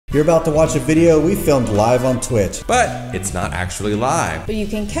You're about to watch a video we filmed live on Twitch. But it's not actually live. But you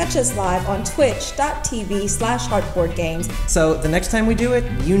can catch us live on twitch.tv/heartboardgames. So the next time we do it,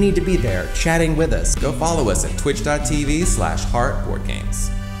 you need to be there, chatting with us. Go follow us at twitch.tv/heartboardgames.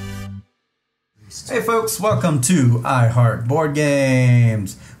 Hey folks, welcome to iHeart Board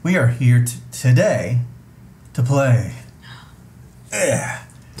Games. We are here today to play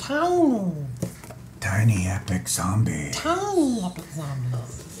Tiny Epic Zombie.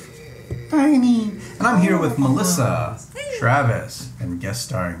 Tiny. And I'm here with Melissa, Travis, and guest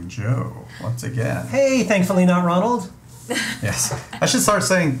starring Joe once again. Hey, thankfully not Ronald. Yes. I should start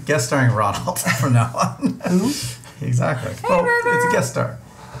saying guest starring Ronald from now on. Who? Exactly. Hey, well, River. It's a guest star.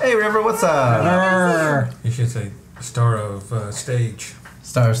 Hey, River, what's up? You should say star of stage.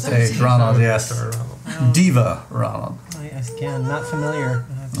 Star of stage, Ronald, yes. Star Ronald. Diva Ronald. Again, not familiar.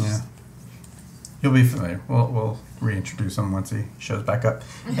 Yeah. You'll be familiar. We'll reintroduce him once he shows back up.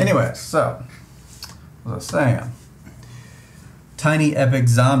 Anyway, so, as I was saying, Tiny Epic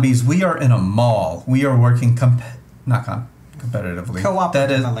Zombies. We are in a mall. We are working competitively.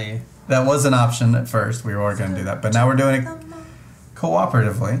 Cooperatively. That was an option at first. We were going to do that, but now we're doing it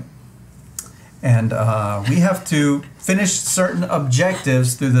cooperatively. And we have to finish certain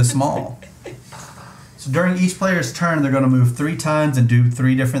objectives through this mall. So during each player's turn, they're going to move 3 times and do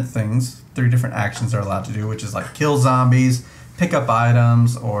 3 different things. 3 different actions they're allowed to do, which is like kill zombies, pick up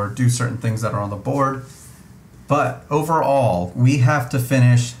items, or do certain things that are on the board. But overall, we have to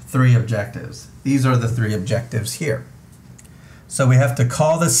finish 3 objectives. These are the 3 objectives here. So we have to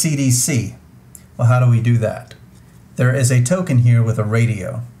call the CDC. Well, how do we do that? There is a token here with a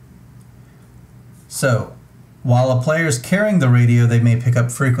radio. So while a player is carrying the radio, they may pick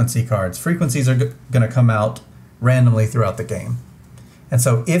up frequency cards. Frequencies are going to come out randomly throughout the game. And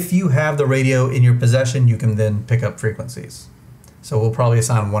so if you have the radio in your possession, you can then pick up frequencies. So we'll probably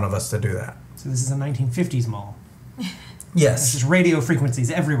assign one of us to do that. So this is a 1950s mall. Yes. There's just radio frequencies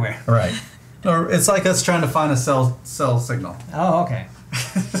everywhere. Right. Or it's like us trying to find a cell signal. Oh, okay.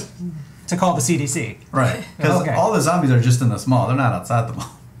 To call the CDC. Right. Because all the zombies are just in this mall. They're not outside the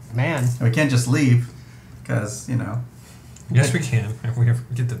mall. Man. And we can't just leave because, you know. Yes, we can. If we ever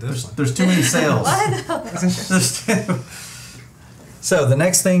get to this one. There's too many sales. So the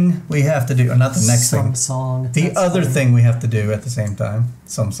next thing we have to do, or not the next thing. The other thing we have to do at the same time.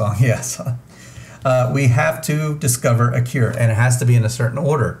 Some song, yes. We have to discover a cure, and it has to be in a certain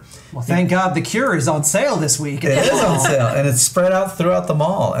order. Well, thank God the cure is on sale this week. It is on sale, and it's spread out throughout the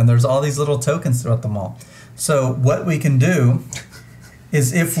mall, and there's all these little tokens throughout the mall. So what we can do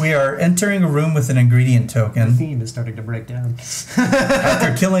is if we are entering a room with an ingredient token. The theme is starting to break down.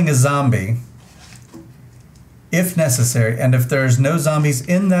 After killing a zombie, if necessary, and if there's no zombies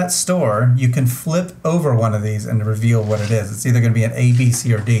in that store, you can flip over one of these and reveal what it is. It's either going to be an A, B,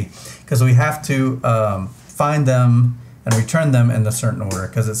 C, or D, because we have to find them and return them in a certain order,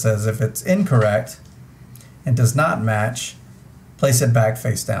 because it says if it's incorrect and does not match, place it back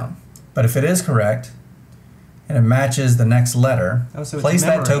face down. But if it is correct and it matches the next letter, place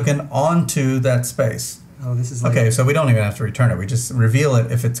that token onto that space. Oh, this is like... Okay, so we don't even have to return it. We just reveal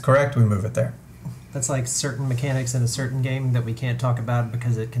it. If it's correct, we move it there. That's like certain mechanics in a certain game that we can't talk about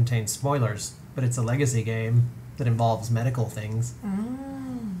because it contains spoilers, but it's a legacy game that involves medical things.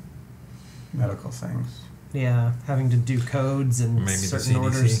 Medical things. Yeah, having to do codes and maybe certain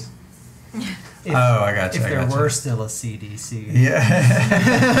orders. Oh, I got you. If there were still a CDC.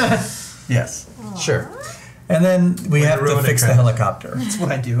 Yeah. Yes. Aww. Sure. And then we have to fix the helicopter. That's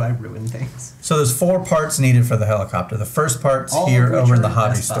what I do. I ruin things. So there's 4 parts needed for the helicopter. The first part's here over in the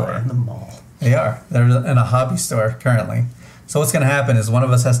hobby store. In the mall. They are. They're in a hobby store currently. So what's going to happen is one of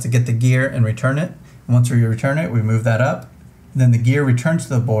us has to get the gear and return it. And once we return it, we move that up. Then the gear returns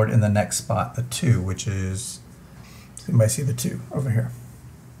to the board in the next spot, the 2, which is... Anybody see the 2 over here?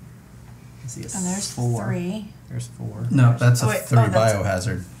 And there's 3. There's 4. No, that's a 3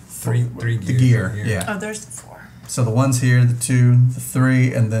 biohazard. 3 the gear. Yeah. Oh, there's 4. So the 1's here, the 2, the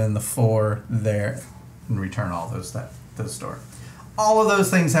 3, and then the 4 there, and return all those to the store. All of those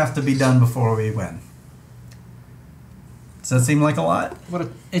things have to be done before we win. Does that seem like a lot?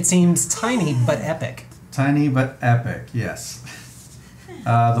 It seems tiny but epic. Tiny but epic, yes.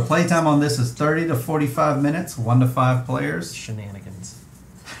 The playtime on this is 30 to 45 minutes, 1 to 5 players. Shenanigans.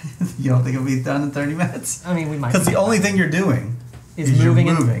 You don't think it'll be done in 30 minutes? I mean, we might. Because the only thing you're doing is moving.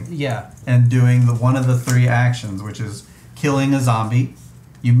 You're moving. Yeah. And doing one of the 3 actions, which is killing a zombie.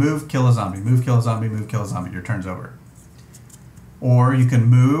 You move, kill a zombie. Move, kill a zombie. Move, kill a zombie. Your turn's over. Or you can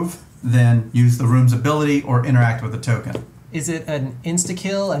move, then use the room's ability, or interact with a token. Is it an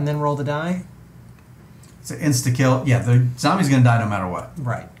insta-kill and then roll the die? It's an insta-kill. Yeah, the zombie's going to die no matter what.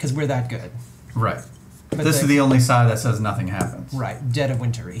 Right, because we're that good. Right. But This is the only side that says nothing happens. Right, dead of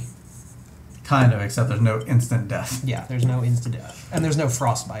wintery. Kind of, except there's no instant death. Yeah, there's no insta-death. And there's no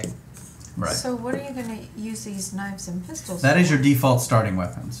frostbite. Right. So what are you going to use these knives and pistols That for? is your default starting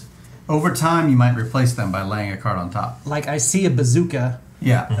weapons. Over time, you might replace them by laying a card on top. Like, I see a bazooka.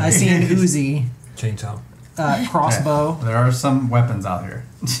 Yeah. I see an Uzi. Chainsaw. Crossbow. Yeah. There are some weapons out here.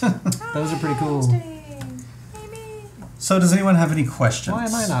 Those are pretty cool. So does anyone have any questions? Why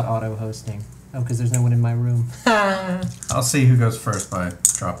am I not auto-hosting? Oh, because there's no one in my room. I'll see who goes first by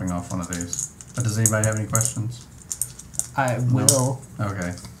dropping off one of these. But does anybody have any questions? I will.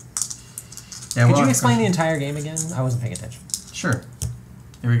 Okay. Yeah, Could you explain the entire game again? I wasn't paying attention. Sure.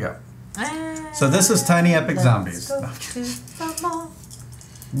 Here we go. So this is Tiny Epic Zombies. Go to the mall.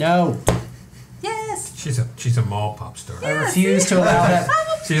 No. Yes. She's a mall pop star. I refuse to allow that.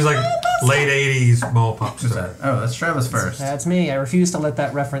 She's like late '80s mall pop Who's star. that? Oh, that's Travis first. That's me. I refuse to let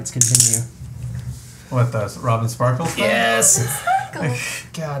that reference continue. What, the Robin Sparkle thing? Yes.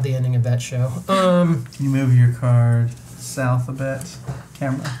 God, the ending of that show. Can you move your card south a bit?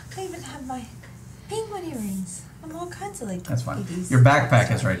 Camera? I even have my penguin earrings. I'm all kinds of like. That's fine. 80s. Your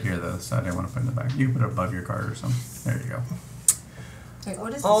backpack is right here, though, so I didn't want to put it in the back. You can put it above your card or something. There you go. Wait, what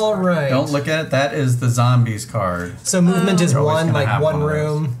is this All card? right. Don't look at it. That is the zombies card. So movement is You're always one, gonna like have one one of those.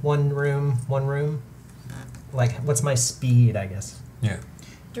 room, one room, one room. Like, what's my speed, I guess? Yeah.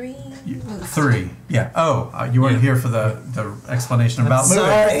 3. 3. Yeah. Oh, you weren't Yeah. here for the explanation about moving.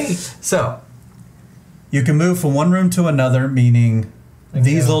 Sorry. So, you can move from one room to another, meaning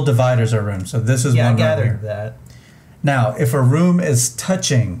these Okay. little dividers are rooms. So this is Yeah, I one room here. gathered that. Now, if a room is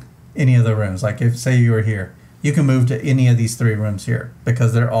touching any of the rooms, like if say you were here, you can move to any of these 3 rooms here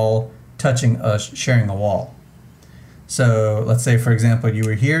because they're all touching, sharing a wall. So let's say, for example, you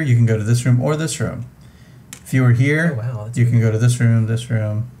were here, you can go to this room or this room. If you were here, Oh, wow, that's you can go to this room, this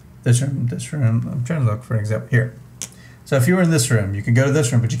room, this room, this room. I'm trying to look for an example here. So if you were in this room, you can go to this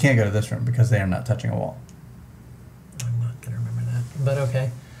room, but you can't go to this room because they are not touching a wall. I'm not going to remember that, but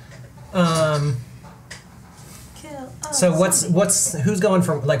okay. Kill. So who's going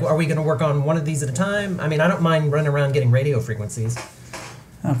for, like, are we going to work on one of these at a time? I mean, I don't mind running around getting radio frequencies,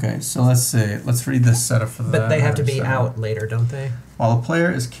 Okay, so let's see. Let's read this setup for that. but they have to be So, out later, don't they? While a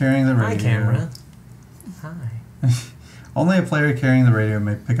player is carrying the radio. Hi, camera. Hi. Only a player carrying the radio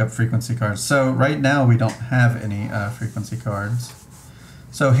may pick up frequency cards. So right now we don't have any frequency cards.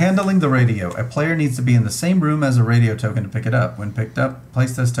 So handling the radio. A player needs to be in the same room as a radio token to pick it up. When picked up,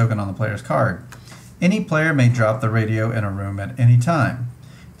 place this token on the player's card. Any player may drop the radio in a room at any time.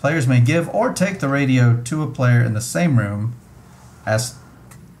 Players may give or take the radio to a player in the same room.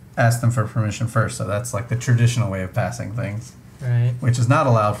 Ask them for permission first. So that's like the traditional way of passing things, Right. which is not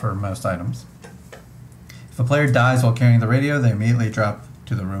allowed for most items. If a player dies while carrying the radio, they immediately drop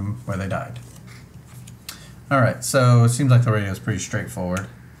to the room where they died. Alright, so it seems like the radio is pretty straightforward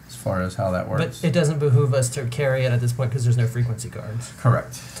as far as how that works. But it doesn't behoove us to carry it at this point because there's no frequency cards.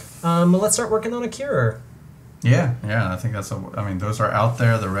 Correct. Well, let's start working on a cure. Yeah, I think that's those are out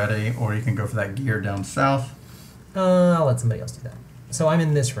there, they're ready, or you can go for that gear down south. I'll let somebody else do that. So I'm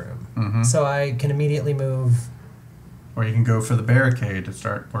in this room. Mhm. So I can immediately move. Or you can go for the barricade to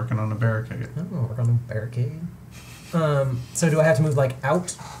start working on the barricade. I don't know, work on the barricade. So do I have to move, like,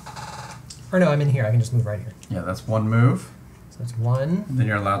 out? Or no, I'm in here. I can just move right here. Yeah, that's one move. So it's 1. Then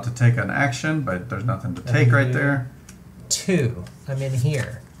you're allowed to take an action, but there's nothing to And take right you- there. 2. I'm in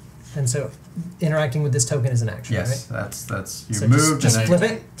here. And so interacting with this token is an action, Yes, right? that's you So moved just and flip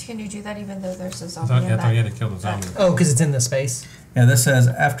then it? Can you do that even though there's a I zombie thought, in I thought you that? had to kill the zombie. Oh, because it's in the space. yeah, this says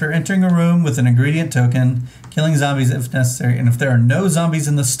after entering a room with an ingredient token, killing zombies if necessary, and if there are no zombies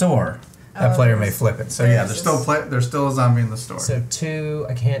in the store, that Oh, player may flip it. So yeah, there's there's still a zombie in the store. So 2,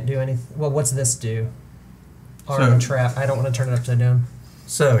 I can't do anything. Well, what's this do? Arm So- trap. I don't want to turn it upside down.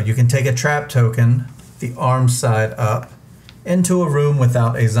 So you can take a trap token, the arm side up, into a room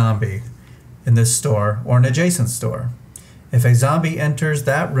without a zombie in this store or an adjacent store. If a zombie enters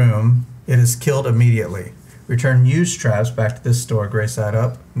that room, it is killed immediately. Return used traps back to this store, gray side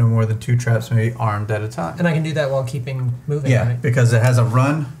up. No more than 2 traps may be armed at a time. And I can do that while keeping moving, Yeah, right? because it has a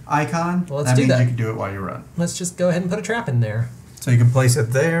run icon. Well, let's that do means that. you can do it while you run. Let's just go ahead and put a trap in there. So you can place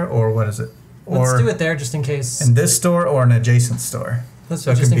it there, or what is it? Let's do it there just in case. In this store or an adjacent store. Let's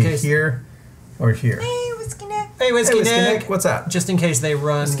So it just can in be case. here or here. Hey, Whiskey Neck. Hey, Whiskey, Hey, Whiskey Nick. Nick, what's up? Just in case they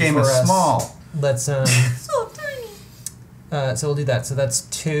run. This game for is us. small. Let's So tiny. So we'll do that. So that's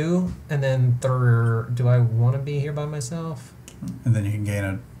 2, and then 3. Do I want to be here by myself? And then you can gain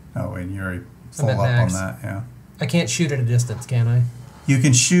a. Oh wait, you already I'm full at up max. on that. Yeah. I can't shoot at a distance, can I? You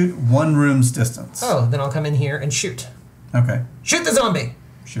can shoot one room's distance. Oh, then I'll come in here and shoot. Okay. Shoot the zombie!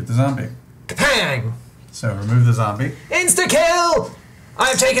 Shoot the zombie. Kapang! So remove the zombie. Insta-kill!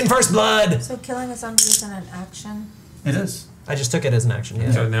 I've taken first blood! So killing a zombie isn't an action? It is. I just took it as an action,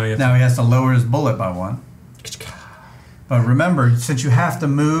 yeah. So now you have Now he has to lower his bullet by 1. But remember, since you have to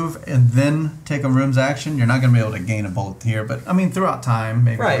move and then take a room's action, you're not going to be able to gain a bullet here. But, I mean, throughout time,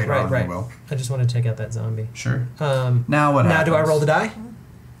 maybe later on you will. I just want to take out that zombie. Sure. Now what happens? do I roll the die?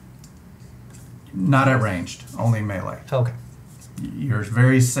 Not at ranged, only melee. Okay. You're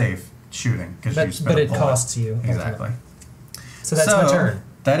very safe shooting because you spent But a it bullet. costs you. Exactly. So that's my turn.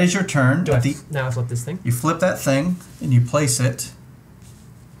 That is your turn. Do now I flip this thing? You flip that thing and you place it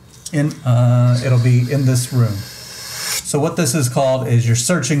in. It'll be in this room. So what this is called is you're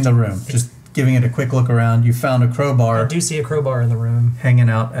searching the room, just giving it a quick look around. You found a crowbar. I do see a crowbar in the room. Hanging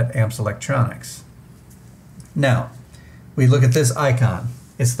out at Amps Electronics. Now, we look at this icon.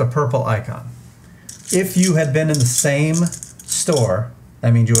 It's the purple icon. If you had been in the same store,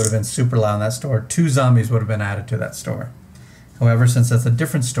 that means you would have been super loud in that store. 2 zombies would have been added to that store. However, since that's a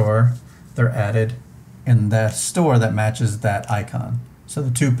different store, they're added in that store that matches that icon. So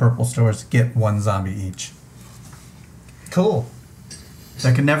the 2 purple stores get 1 zombie each. Cool.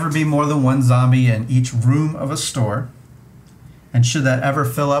 There can never be more than 1 zombie in each room of a store. And should that ever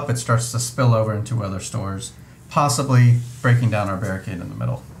fill up, it starts to spill over into other stores, possibly breaking down our barricade in the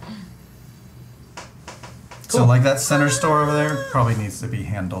middle. Cool. So like that center store over there probably needs to be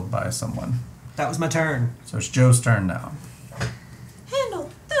handled by someone. That was my turn. So it's Joe's turn now. Handle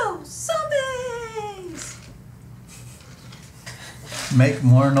those zombies! Make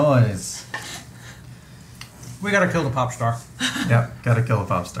more noise. We gotta kill the pop star. Yep, gotta kill a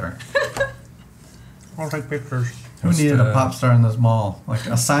pop star. I'll take pictures. Who needed a pop star in this mall? Like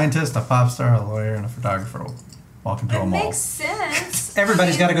a scientist, a pop star, a lawyer, and a photographer walk into a It mall. makes sense.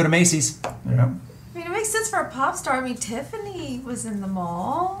 Everybody's gotta go to Macy's. Yeah, I mean, it makes sense for a pop star. I mean, Tiffany was in the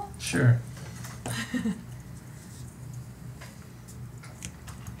mall. sure.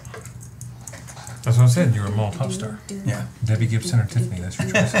 That's what I said. You were a mall pop star. Yeah. Debbie Gibson or Tiffany. That's your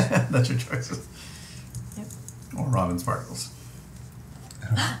choices. That's your choices. Yep. Or Robin Sparkles.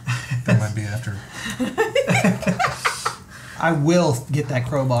 That might be after. I will get that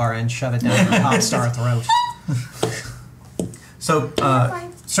crowbar and shove it down the pop star throat. So,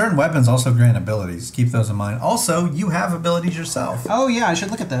 certain weapons also grant abilities. Keep those in mind. Also, you have abilities yourself. Oh yeah, I should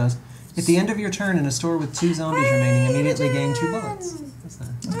look at those. At the end of your turn in a store with 2 zombies remaining, immediately gain 2 bullets. That's nice.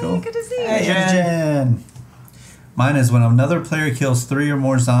 That's cool. Good to see you. Hey, Jen. Mine is when another player kills 3 or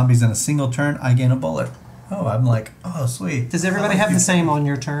more zombies in a single turn, I gain a bullet. Oh, I'm like, oh, sweet. Does everybody have the same on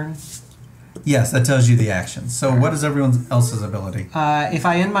your turn? Yes, that tells you the actions. So what is everyone else's ability? If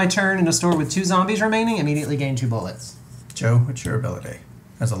I end my turn in a store with 2 zombies remaining, immediately gain 2 bullets. Joe, what's your ability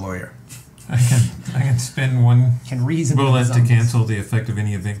as a lawyer? I can spend 1 Can reason with bullet the to zombies. cancel the effect of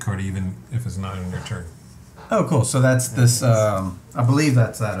any event card, even if it's not on your turn. Oh, cool. So that's this, I believe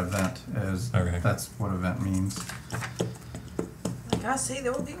that's that event. Okay. That's what event means. Like I see,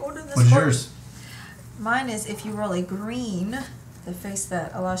 there will be order this. What is board. yours? Mine is if you roll a green, the face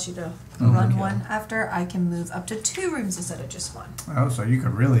that allows you to Oh, run okay. one after, I can move up to 2 rooms instead of just 1. Oh, so you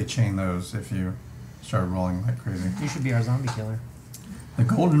could really chain those if you start rolling like crazy. You should be our zombie killer. The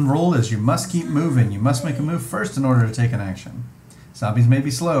golden rule is you must keep moving. You must make a move first in order to take an action. Zombies may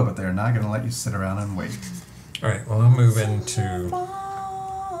be slow, but they're not going to let you sit around and wait. All right. Well, I'll move into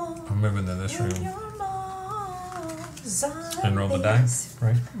this room and roll the die.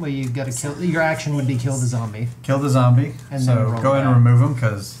 Right. Well, you gotta kill. Your action would be kill the zombie. Kill the zombie. And then so roll go ahead and the die. remove them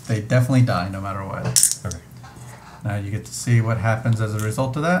because they definitely die no matter what. Okay. Now you get to see what happens as a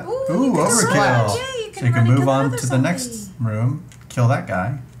result of that. Ooh, Ooh, you can overkill. splash. Yeah, you So can you run can and move kill on another to the zombie. next room, kill that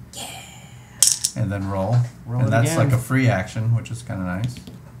guy. Yeah. And then roll. Roll and it that's again. like a free action, which is kind of nice.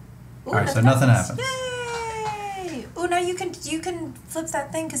 Ooh, All right, so nothing nothing happens. Yay! Oh, now you can flip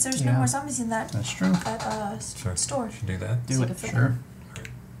that thing because there's no Yeah. more zombies in that That's true. Sure. store. Should do that. Do So you it. can flip Sure.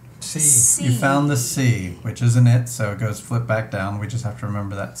 C. C. You found the C, which isn't it, so it goes flip back down. We just have to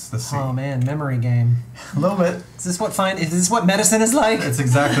remember that's the C. Oh man, memory game. A little bit. Is this what medicine is like? It's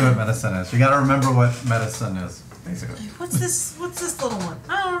exactly what medicine is. You got to remember what medicine is, basically. What's this little one?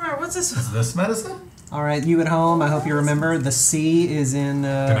 I don't remember. What's this? Is this medicine? All right, you at home. I hope you remember the C is in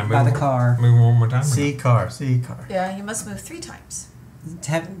Can I move by the car. Move one more time. C car. C car. Yeah, you must move 3 times.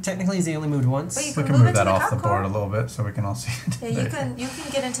 Technically, he's only moved once. But you We can can move move into that the off cop the board car. a little bit so we can all see it. Yeah, you can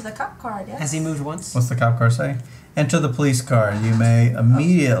get into the cop car. Yes. Has he moved once? What's the cop car say? Enter the police car. You may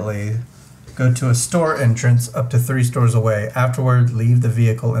immediately go to a store entrance up to 3 stores away. Afterward, leave the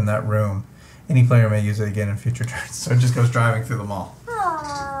vehicle in that room. Any player may use it again in future turns. So it just goes driving through the mall. Oh,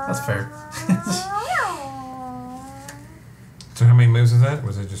 That's fair. So how many moves is that?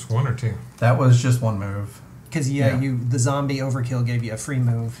 Was it just one or two? That was just one move. Because Yeah. the zombie overkill gave you a free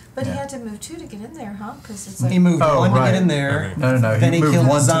move. But he Yeah. had to move 2 to get in there, huh? Because it's like He moved Oh, one to right. get in there. Okay. No. Then He he moved killed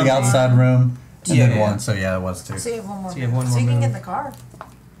one the to zombie. the outside room, and Yeah. then one. So yeah, it was two. So you have one more. So you have one so more you can move. get in the car.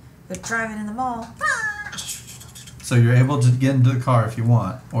 But drive it in the mall. So you're able to get into the car if you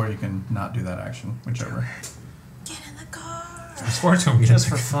want, or you can not do that action, whichever. Get in the car. Sports home Just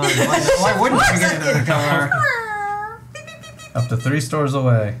for fun. Why wouldn't you get into the car? Up to 3 stores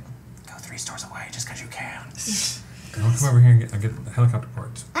away. Go 3 stores away just because you can. I'll come over here and get helicopter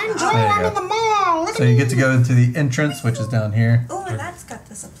parts. There you go. So you get to go into the entrance, which is down here. Oh, and that's got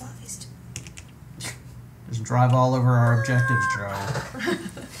the supplies. Just drive all over our objectives,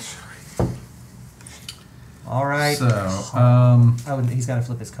 Joe. All right. So, Oh, and he's got to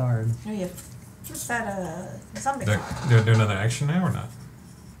flip his card. Oh, you flip that zombie Do car. do another action now or not?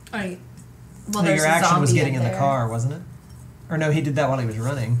 Oh, well, No, there's your a action was zombie getting in the there. car, wasn't it? Or no, he did that while he was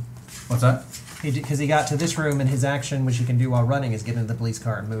running. what's that? Because he got to this room, and his action, which he can do while running, is get into the police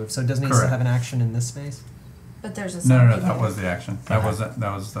car and move. So doesn't he still Correct. have an action in this space? But there's a No, zombie that there. was the action. That was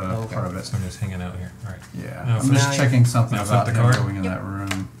the Okay. part of it. So I'm just hanging out here. All right. Yeah, Now I'm flip- just checking something now flip about the him card. going in that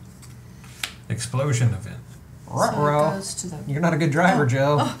room. Explosion event. So it Ruh-roh. goes to the You're not a good driver,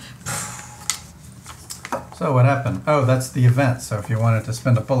 Joe. So what happened? Oh, that's the event. So if you wanted to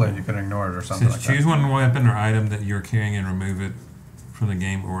spend a bullet, you could ignore it or something Says like choose that. one weapon or item that you're carrying and remove it from the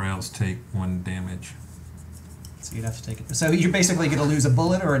game, or else take 1 damage. So you'd have to take it. So you're basically going to lose a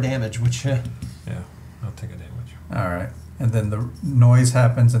bullet or a damage, which... Yeah, I'll take a damage. All right, and then the noise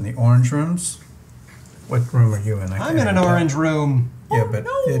happens in the orange rooms. What room are you in? I'm in an orange room. Yeah, but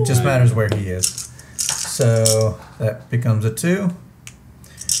it just matters where he is. So that becomes a 2,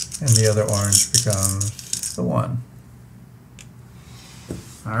 and the other orange becomes the 1.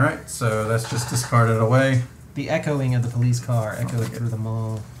 All right, so that's just discarded away. The echoing of the police car echoed through the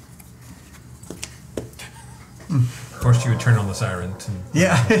mall. Of course, you would turn on the siren.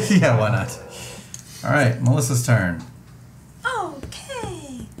 Yeah, yeah, why not? All right, Melissa's turn.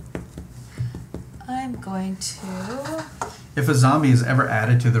 Okay. I'm going to. If a zombie is ever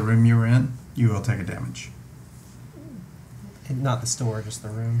added to the room you're in, you will take a damage. Not the store, just the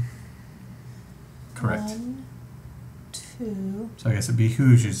room. Correct. 1, 2. So I guess it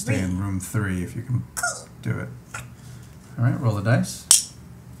behooves you to stay in room 3 if you can do it. All right, roll the dice.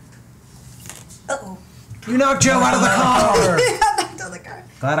 Uh-oh. You knocked Joe out of the car! Back to the car.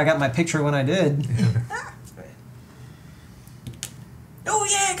 Glad I got my picture when I did. Oh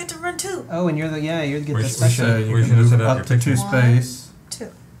yeah, I get to run too. Oh, and you're the you get We the should- special. So we you should can have set move up up your to 2 picture. space.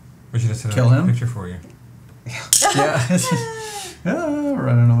 2. We should have set Kill up him? a picture for you. Yeah. Ah,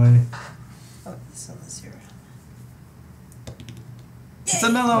 running away. Oh, so this here. It's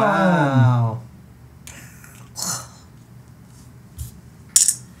another one. Wow.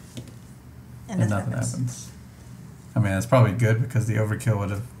 And And nothing happens. I mean, that's probably good because the overkill would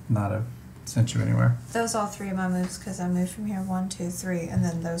have not have sent you anywhere. Those all 3 of my moves because I moved from here 1, 2, 3, and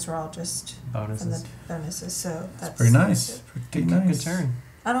then those were all just from Bonuses. the bonuses. So that's Pretty nice. good. Pretty Good nice. turn.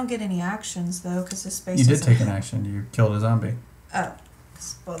 I don't get any actions though because the space. You did isn't- take an action. You killed a zombie. Oh,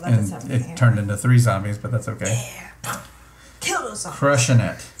 well that doesn't have And anything. it turned into 3 zombies, but that's okay. Yeah. Kill those zombies. Crushing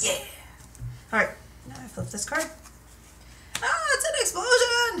it. Yeah. All right. Now I flip this card. Ah, it's an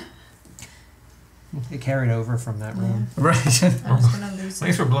explosion. It carried over from that room. Right. I was gonna lose At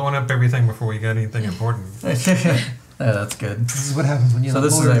least it. we're blowing up everything before we got anything important. Yeah, that's good. This is what happens when you So let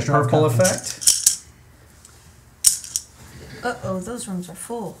this is lawyers a drive purple companies. effect. Uh-oh, those rooms are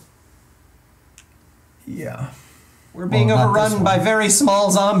full. Yeah. We're being Well, not this overrun one. by very small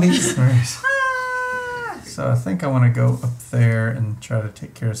zombies. Ah! So I think I want to go up there and try to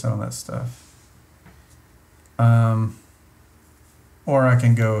take care of some of that stuff. Or I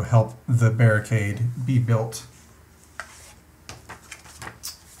can go help the barricade be built.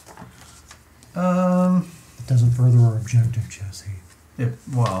 It doesn't further our objective, Jesse. It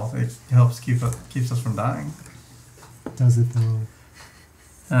helps keeps us from dying. Does it though?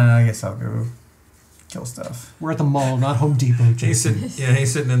 I guess I'll go kill stuff. We're at the mall, not Home Depot, Jesse.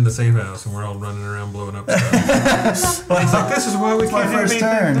 He's sitting in the safe house, and we're all running around blowing up stuff. He's like, "This is why we my can't have first anything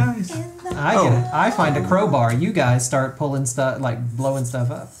turn. nice." I get it. I find a crowbar. You guys start pulling stuff, like blowing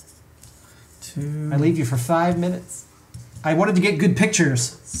stuff up. 2. I leave you for 5 minutes. I wanted to get good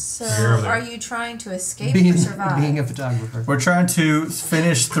pictures. So, You're over there. are you trying to escape Being or survive? being a photographer. We're trying to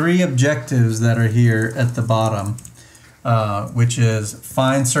finish 3 objectives that are here at the bottom, which is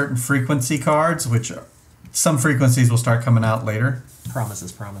find certain frequency cards, which some frequencies will start coming out later,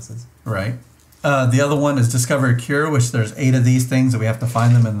 Promises. right? The other one is Discover a Cure, which there's 8 of these things, and we have to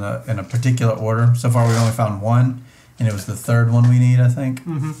find them in a particular order. So far, we only found 1, and it was the 3rd one we need, I think.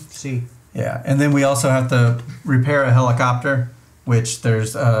 Mm-hmm. C. Yeah, and then we also have to repair a helicopter, which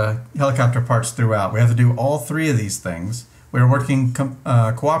there's helicopter parts throughout. We have to do all 3 of these things. We're working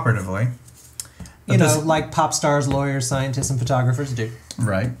cooperatively. You know, like pop stars, lawyers, scientists, and photographers do.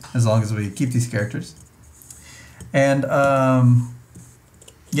 Right, as long as we keep these characters. And,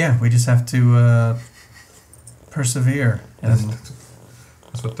 yeah, we just have to persevere. And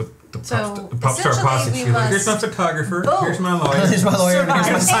That's what the So, pop star essentially, posse. we She's like, here's my must- photographer, Boom. here's my lawyer. Here's my lawyer, and here's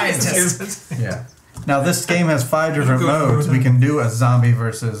my Survive. scientist. yeah. Now, this game has 5 different modes. We can do a zombie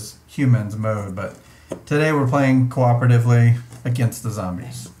versus humans mode, but today we're playing cooperatively against the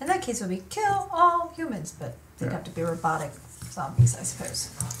zombies. In that case, it would be kill all humans, but they'd Yeah. have to be robotic zombies, I suppose.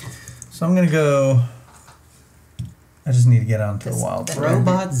 So I'm going to go... I just need to get onto a wild card.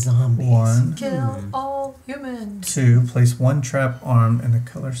 Robot zombies. 1, Kill all humans. 2, place 1 trap arm in the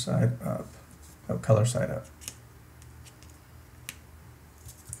color side up. Oh, color side up.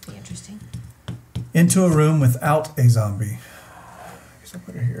 Be interesting. Into a room without a zombie. I guess I'll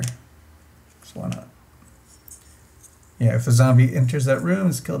put it here. So why not? Yeah, if a zombie enters that room,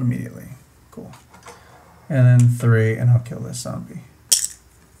 it's killed immediately. Cool. And then 3, and I'll kill this zombie.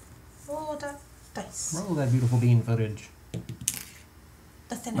 Roll the dice. Roll that beautiful bean footage.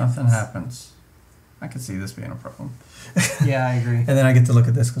 Nothing Nothing happens. happens. I can see this being a problem. Yeah, I agree. And then I get to look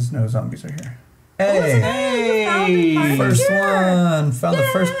at this because no zombies are here. Hey! Hey! First one! Found the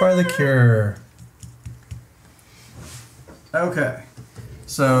first part of the cure. Okay.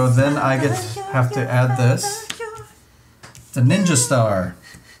 So then I have to add this. It's a ninja star.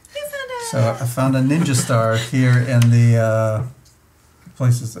 So I found a ninja star here in the what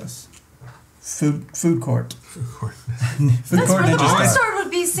place is this? Food court. Food court That's where the ninja ninja star. star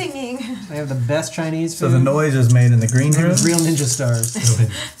would be singing. They have the best Chinese food. So the noise is made in the green room. Real ninja stars.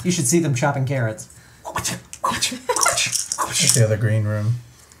 You should see them chopping carrots. That's the other green room.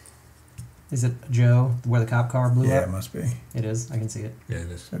 Is it Joe, where the cop car blew Yeah, up? it must be. It is. I can see it. Yeah,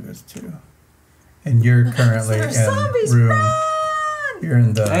 it is. So there's 2. And you're currently There's in zombies, room. run! You're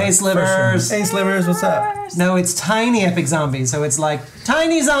in the Hey, first Slivers. room. Hey Slivers, what's up? No, it's tiny epic zombies, so it's like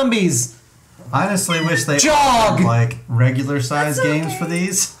tiny zombies. I honestly wish they Jog! offered, like regular size That's games okay. for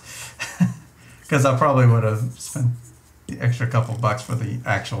these, because I probably would have spent the extra couple bucks for the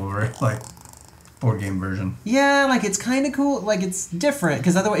actual like board game version. Yeah, like it's kind of cool. Like it's different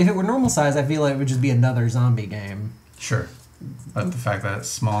because otherwise, if it were normal size, I feel like it would just be another zombie game. Sure, but the fact that it's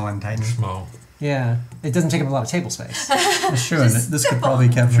small and tiny, Small. Yeah, it doesn't take up a lot of table space. that's true, and Just this could step probably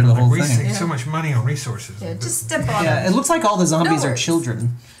on. capture the whole we thing. save so much money on resources. Yeah, just step on Yeah, it. it looks like all the zombies No are worries.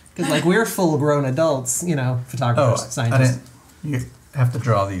 children because like we're full-grown adults, you know, Oh, photographers, I scientists. didn't. You have to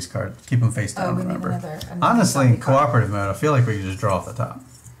draw these cards. Keep them face Oh, down. we need remember. another Honestly, in zombie card. cooperative mode, I feel like we could just draw off the top.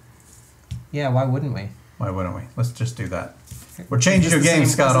 Yeah, why wouldn't we? Why wouldn't we? Let's just do that. We're changing Is your this the game,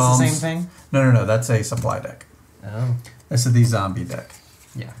 same- Scott is this Alms. the same thing? No, that's a supply deck. Oh, This is the zombie deck.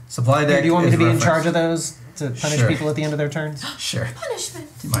 yeah. Supply deck. Here, do you want me is to be in referenced. charge of those to punish Sure. people at the end of their turns? Sure. Punishment.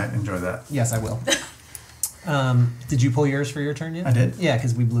 You might enjoy that. Yes, I will. Did you pull yours for your turn yet? I did. Yeah,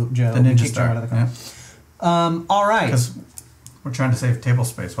 because we blew Joe. The we ninja kicked Joe star. out of the car. All right. Because we're trying to save table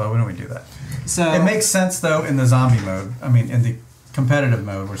space. Why wouldn't we do that? So It makes sense though in the zombie mode. I mean, in the competitive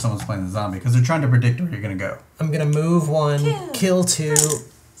mode where someone's playing the zombie, because they're trying to predict where you're gonna go. I'm gonna move one, kill two.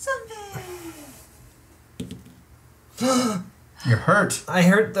 Zombie. You're hurt. I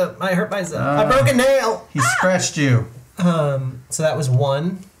hurt myself. I Ah. broke a nail. He scratched you. So that was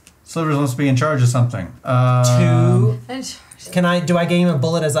one. Slivers wants to be in charge of something. Two. And Do I gain a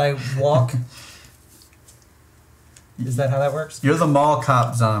bullet as I walk? Is that how that works? You're the mall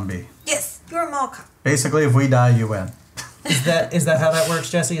cop zombie. yes, you're a mall cop. Basically, if we die, you win. Is that how that works,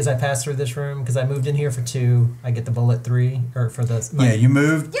 Jesse? As I pass through this room, because I moved in here for two, I get the bullet 3 or for the. Yeah, you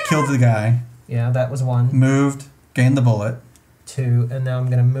moved, killed the guy, Yeah, that was one, moved, gained the bullet. 2, and now I'm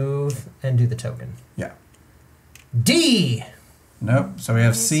gonna move and do the token. Yeah. D. Nope. So we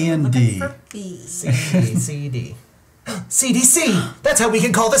have C So we're and looking D. for B. C D C D. CDC. That's how we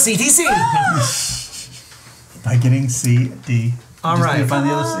can call the CDC. By getting C, D. All Just right. need to find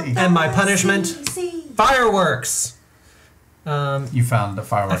the other C. And my punishment? C. Fireworks. You found the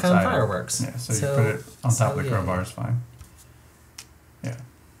fireworks. I found item. fireworks. Yeah, so, So- you put it on top of the yeah. crowbar is fine. Yeah.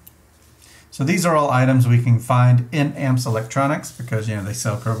 So these are all items we can find in Amps Electronics because they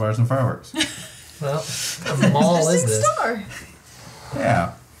sell crowbars and fireworks. Well, a mall is Interesting this? store.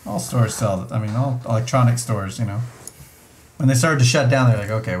 Yeah, all stores sell. All electronic stores. When they started to shut down, they're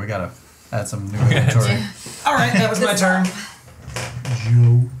like, okay, we gotta add some new inventory. All right, that was my turn.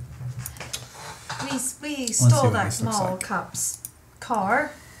 We see stole what that this looks small like. cup's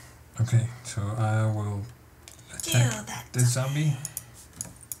car. Okay, so I will Kill attack that this zombie.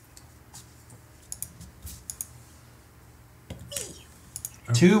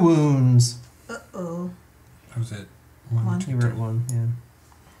 Oh. 2 wounds. Uh-oh. That was it. One, One. two, You were at three. 1, yeah.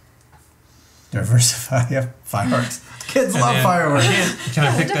 Diversify. Yep. Fireworks. Kids And love then- fireworks. Can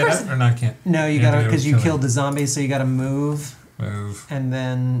I pick that up or not? Can't. No, you Yeah, gotta, to because you kill it. killed the zombie, so you gotta move Move. and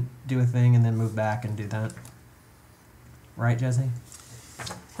then do a thing and then move back and do that. Right, Jesse?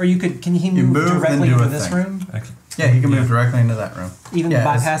 Or you could, can he You move move, then directly do into a this thing. room? Okay. Yeah, he can move Yeah. directly into that room. Even Yeah,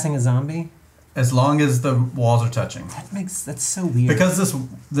 bypassing a zombie? as long as the walls are touching. That's so weird. Because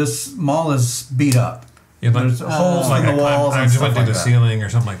this mall is beat up. Yeah, but There's holes like in the walls I and just stuff went through like the that. ceiling or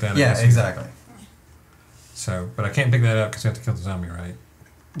something like that. I Yeah, guess. exactly. So, but I can't pick that up because I have to kill the zombie, right?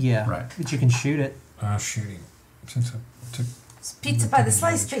 yeah. Right. But you can shoot it. Shooting. Since I took. It's pizza by the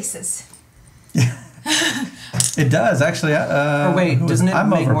slice faces. It does actually. Or wait, doesn't it I'm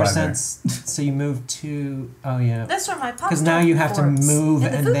make over more by there. sense? So you move to, oh yeah. That's where my pop. Because now you have to move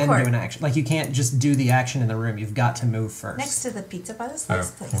in the and food then court, do an action. Like you can't just do the action in the room. You've got to move first. next to the pizza by the Oh,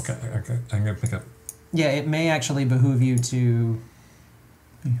 slice place. okay. I'm gonna pick up. Yeah, it may actually behoove you to.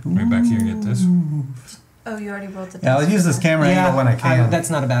 Move back here and get this. Oh, you already rolled the. Yeah, I'll use this camera angle when I can. that's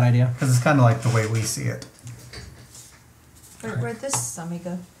not a bad idea. Because it's kind of like the way we see it. Where'd this zombie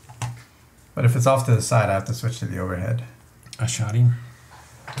go? But if it's off to the side, I have to switch to the overhead. I shot him.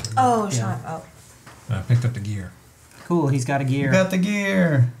 Oh, Yeah. shot. Oh. And I picked up the gear. Cool, he's got a gear. You got the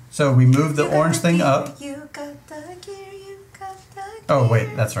gear. So we move the You got orange thing gear, up. You got the gear. You got the gear. Oh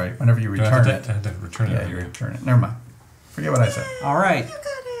wait, that's right. Whenever you Do I have return to- I it, have to return it. yeah, you return it. Never mind. Forget what I said. All right. You got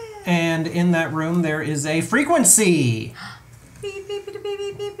it. And in that room, there is a frequency. Beep, beep, beep, beep,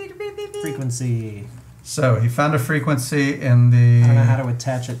 beep, beep, beep, beep, beep. Frequency. So he found a frequency in the. I don't know how to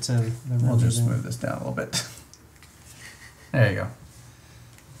attach it to the room. We'll just move this down a little bit. There you go.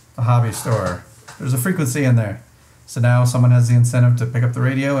 A hobby store. There's a frequency in there. So now someone has the incentive to pick up the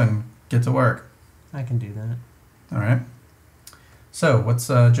radio and get to work. I can do that. All right. So what's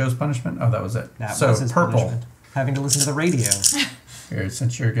Joe's punishment? Oh, that was it. That so was his purple. punishment. Having to listen to the radio. Here,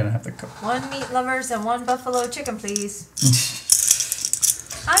 since you're gonna have to cook. 1 meat lovers and 1 buffalo chicken, please.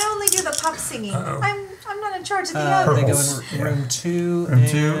 I only do the pop singing. I'm not in charge of the other. They go Purples. in room 2. Room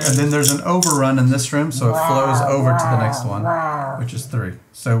 2, and then there's an overrun in this room, so it flows over to the next one, which is 3.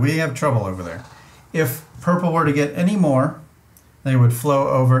 So we have trouble over there. If purple were to get any more, they would flow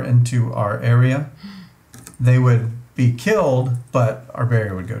over into our area. They would be killed, but our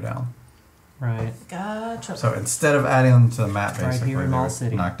barrier would go down. Right. Gotcha. So instead of adding them to the map, Right basically, here in they Mall would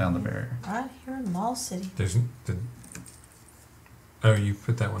City. knock down the barrier. Right here in Mall City. There's the. Oh, you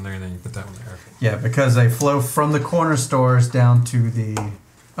put that one there and then you put that one there. Okay. Yeah, because they flow from the corner stores down to the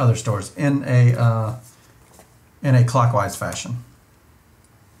other stores in a clockwise fashion.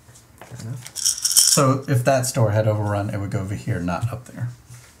 Fair enough. So if that store had overrun, it would go over here, not up there.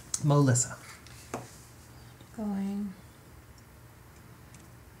 Melissa. Going.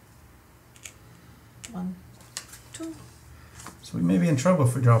 1, 2. So we may be in trouble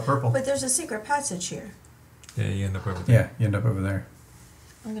if we draw purple. But there's a secret passage here. Yeah, you end up over there. Yeah, you end up over there.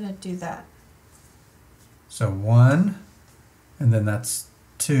 I'm gonna do that. So 1, and then that's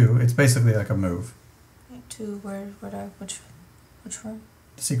 2. It's basically like a move. 2. Which room?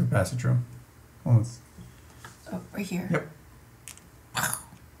 The secret passage room. One with- Oh, right here. Yep.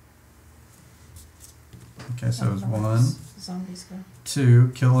 Okay, so it was I don't know where 1, those Zombies go.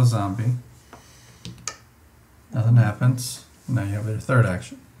 2, kill a zombie. Nothing happens. Now you have your third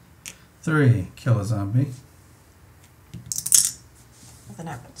action. 3, kill a zombie. Nothing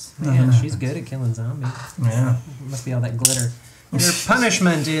happens. Nothing Man, she's happens. good at killing zombies. Yeah. Must be all that glitter. Your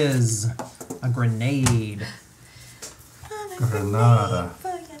punishment is a grenade. Granada.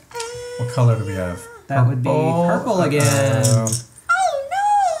 What color do we have? That would be purple again. Oh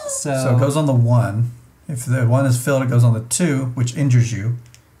no! So it goes on the 1. If the 1 is filled, it goes on the 2, which injures you.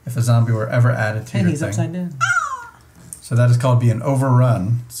 If a zombie were ever added to Hey, your he's thing. upside down. So that is called being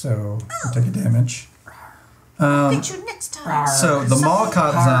overrun. So you take a damage. Get you next time. So the mall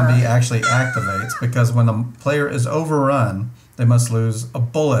cop zombie actually activates because when the player is overrun, they must lose a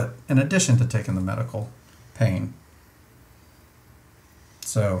bullet in addition to taking the medical pain.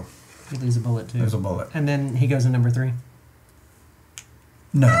 So He loses a bullet too. there's a bullet. And then he goes in number 3.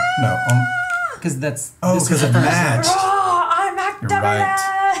 No. Because that's. Oh, this because is it the first- matched. Oh, I'm right.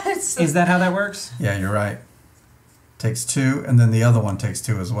 activated! Is that how that works? Yeah, you're right. Takes 2, and then the other one takes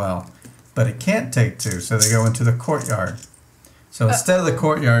 2 as well. But it can't take 2, so they go into the courtyard. So instead of the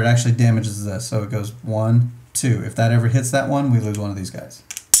courtyard, it actually damages this. So it goes 1, 2. If that ever hits that one, we lose one of these guys.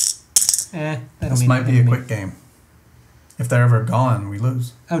 This might be a quick game. If they're ever gone, we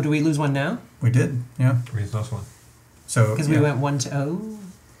lose. Oh, do we lose one now? We did, yeah. We lost one. So Because we went 1 to... Oh.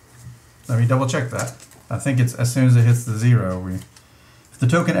 Let me double check that. I think it's as soon as it hits the 0, if the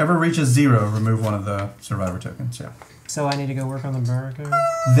token ever reaches 0, remove one of the survivor tokens, yeah. So I need to go work on the barricade?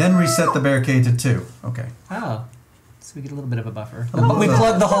 Then reset the barricade to 2. Okay. Oh. So we get a little bit of a buffer. A little We bit.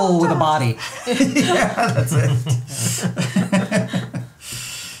 plug the hole with a body. Yeah, that's it.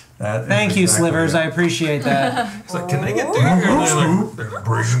 That is Thank you, exactly Slivers. it. I appreciate that. It's like, can they get through here? And they're like, they're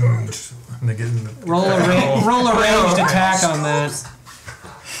brains. And they get in the... Roll a ranged attack on that.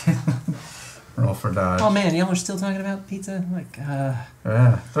 Roll for dodge. Oh man, y'all are still talking about pizza? Like,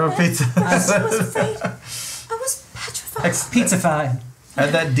 Yeah, throw a pizza. I was afraid. I was petrified. pizza-fied.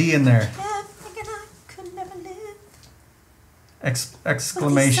 Add that D in there. Yeah, thinking I could never live.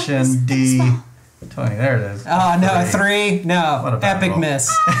 Exclamation D. 20. There it is. Oh no, a 3? No. What a bad Epic roll. miss.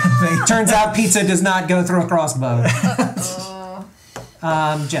 Turns out pizza does not go through a crossbow.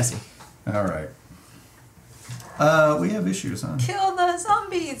 Jesse. All right. We have issues, huh? Kill the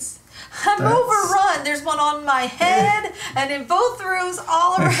zombies. I'm That's- overrun. There's one on my head and in both rooms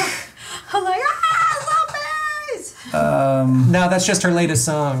all around. I'm like, zombies! No, that's just her latest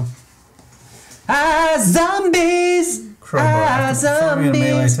song. Zombies! Crowbar. After performing a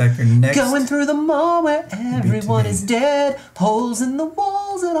melee attack, your next Going through the mall where everyone is dead. Holes in the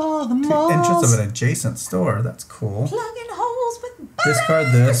walls at all the malls. entrance of an adjacent store. That's cool. Plugging holes with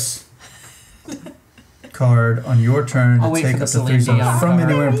Discard this card on your turn I'll to wait take for up the to 3 Celine zombies Dion from cover.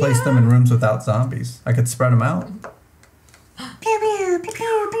 anywhere and place them in rooms without zombies. I could spread them out.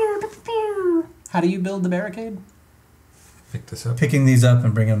 How do you build the barricade? Pick this up. Picking these up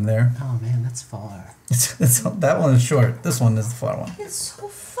and bringing them there. Oh man, that's far. That one is short. This one is the far one. It's so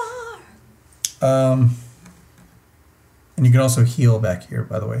far. And you can also heal back here,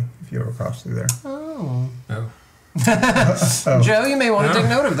 by the way, if you ever cross through there. Oh. Oh. Joe, you may want to take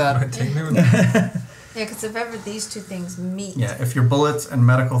note of that. Take note. Yeah, because if ever these two things meet, Yeah, if your bullets and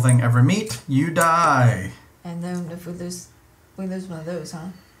medical thing ever meet, you die. and then if we lose one of those, huh?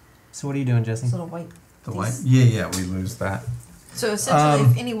 So what are you doing, Jesse? This little white. The these- light? Yeah, we lose that. So essentially,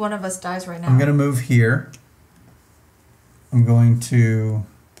 if any one of us dies right now, I'm going to move here. I'm going to...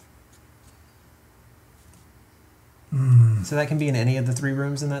 So that can be in any of the 3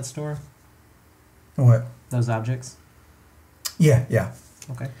 rooms in that store? What? Those objects? Yeah.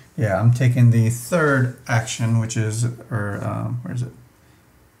 Okay. Yeah, I'm taking the third action, which is, where is it?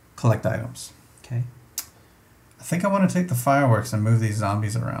 Collect items. Okay. I think I want to take the fireworks and move these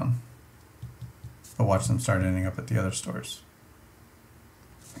zombies around. But watch them start ending up at the other stores.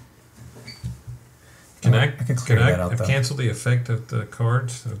 Can I could clear that out, though. cancel the effect of the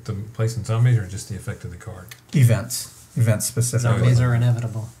cards of the placing zombies, or just the effect of the card? Events specifically. Zombies are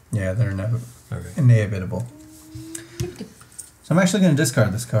inevitable. Yeah, they're Okay. inevitable. So I'm actually going to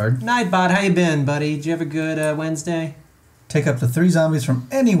discard this card. Nightbot, how you been, buddy? Did you have a good Wednesday? Take up to 3 zombies from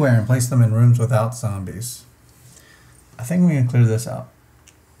anywhere and place them in rooms without zombies. I think we can clear this out.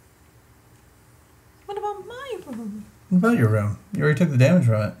 what about my room? What about your room? You already took the damage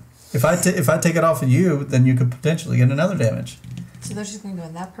from it. If I take it off of you, then you could potentially get another damage. So they're just going to go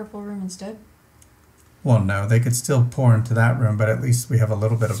in that purple room instead? Well, no, they could still pour into that room, but at least we have a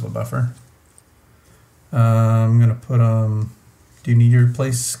little bit of a buffer. I'm going to put them... Do you need your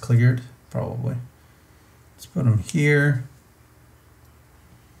place cleared? Probably. Let's put them here.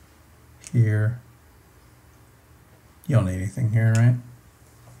 Here. You don't need anything here, right?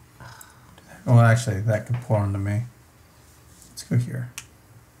 Well, actually, that could pour into me. Let's go here.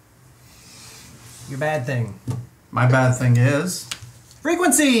 Your bad thing. My bad thing is...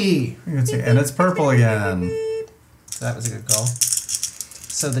 Frequency! And it's purple again. So that was a good call.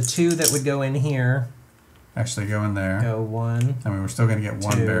 So the 2 that would go in here Actually, go in there. go 1, I mean, we're still going to get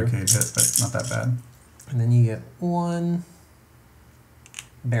 1 2. barricade hit, but not that bad. and then you get 1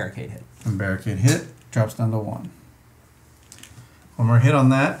 barricade hit. And barricade hit drops down to 1. One more hit on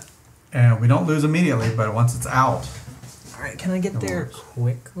that, and we don't lose immediately, but once it's out. Alright, can I get there works.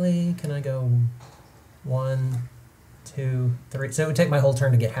 quickly? Can I go 1, 2, 3? So it would take my whole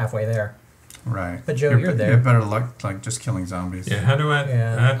turn to get halfway there. Right. But Joe, you're there. You have better luck, like, just killing zombies. Yeah, how do I... I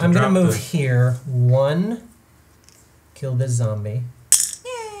Yeah, have to I'm gonna drop move the- here. 1, kill this zombie.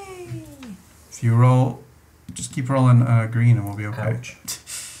 Yay! If you roll, just keep rolling green and we'll be okay. Ouch.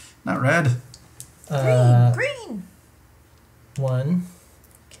 Not red. Green! 1,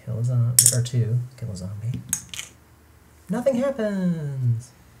 kill a zombie, or 2, kill a zombie. Nothing happens.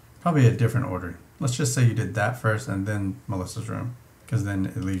 Probably a different order. Let's just say you did that first and then Melissa's room. Because then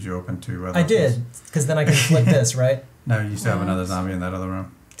it leaves you open to other I did, because then I can flip this, right? No, you still have another zombie in that other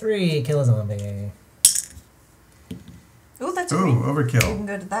room. 3, kill a zombie. Ooh, that's a Ooh, green. You overkill. can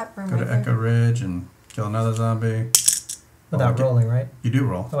go to that room Go right to Echo there. Ridge and kill another zombie. Without rolling, right? You do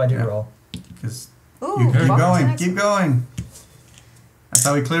roll. Oh, I do yeah. roll. Because Ooh, you keep welcome to the going, next keep one. going. That's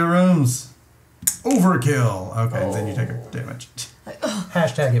how we clear rooms. Overkill. Okay, then you take a damage.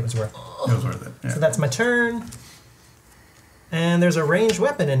 Hashtag it was worth it. It was worth it. Yeah. So that's my turn. And there's a ranged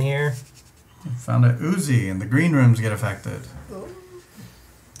weapon in here. Found a Uzi, and the green rooms get affected.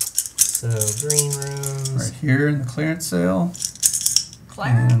 So green rooms. Right here in the clearance sale.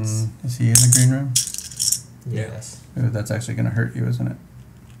 Clarence. And is he in the green room? Yes. Ooh, that's actually going to hurt you, isn't it?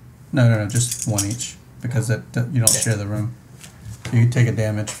 No, just one each. Because you don't share the room. So you take a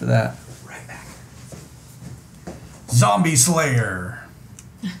damage for that. Right back. Zombie Slayer!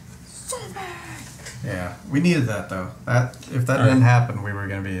 Yeah, we needed that though. If that didn't happen, we were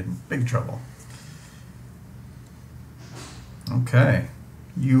going to be in big trouble. Okay.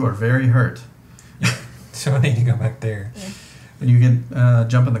 You are very hurt. So I need to go back there. And you can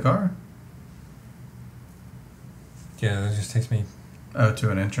jump in the car? Yeah, that just takes me. Oh, to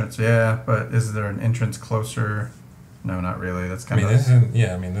an entrance. Yeah, but is there an entrance closer? No, not really. That's I kind mean, of... this isn't.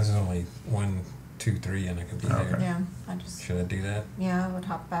 Yeah, I mean, this is only 1, 2, 3, and I could be Okay. there. Yeah, I just. Should I do that? Yeah, I would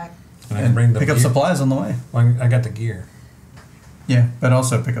hop back. And I can And bring the pick up gear. supplies on the way. Well, I got the gear. Yeah, but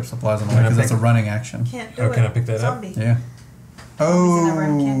also pick up supplies on the way Can I because that's a pick- running action. Can't do Oh, it. can I pick that up? Zombie. Yeah. Zombies in that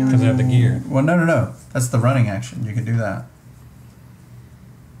room can't do it. Because I have the gear. Well, no. That's the running action. You can do that.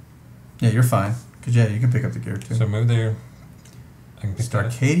 Yeah, you're fine. Because, yeah, you can pick up the gear, too. So move there. I can pick that up.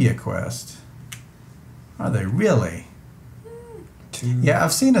 Arcadia Quest. Are they really? 2. Yeah,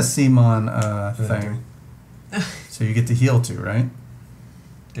 I've seen a Simon and then thing. So you get to heal too, right?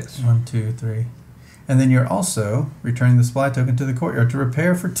 3. Yes. 1, 2, 3. And then you're also returning the supply token to the courtyard to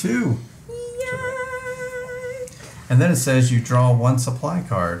repair for 2. And then it says you draw 1 supply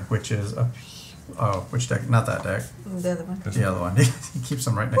card, which is a... Oh, which deck? Not that deck. The other one. The other one. He keeps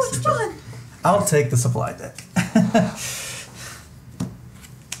them right next to Which each other. one? I'll take the supply deck.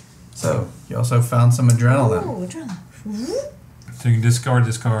 So, you also found some adrenaline. Ooh, adrenaline. So you can discard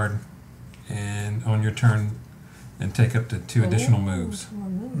this card, and on your turn, and take up to 2 additional moves. More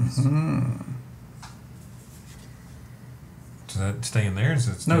moves. Does that stay in there? Or does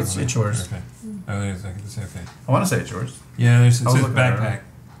it stay No, in it's there? yours. Okay. Oh, there's. It's okay. I want to say it's yours. Yeah, there's. It I was says looking at it backpack.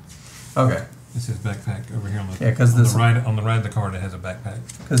 Okay. It says backpack over here on the. Yeah, 'cause on this- the right on the right of the card, it has a backpack.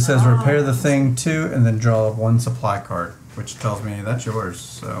 Because it says repair the thing 2 and then draw 1 supply card, which tells me that's yours.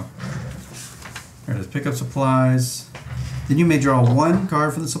 So here it is. Pick up supplies. Then you may draw 1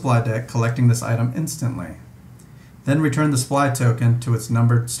 card from the supply deck, collecting this item instantly. Then return the supply token to its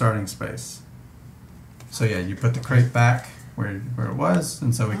numbered starting space. So yeah, you put the crate back where it was,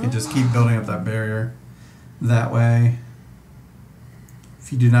 and so we can just keep building up that barrier that way.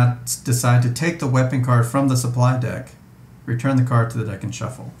 If you do not decide to take the weapon card from the supply deck, return the card to the deck and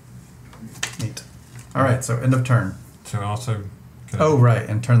shuffle. Neat. Alright, so end of turn. So also. Oh, right,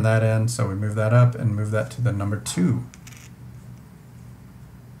 and turn that in, so we move that up and move that to the number 2.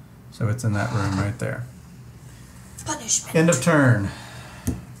 So it's in that room right there. Punishment. End of turn.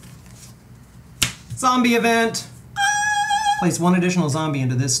 Zombie event! Place 1 additional zombie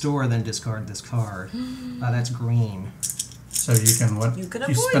into this store, then discard this card. That's green. So you can what? You can you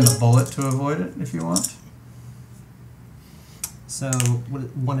avoid spend a it. bullet to avoid it if you want. So,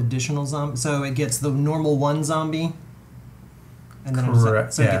 1 additional zombie. So it gets the normal 1 zombie. And then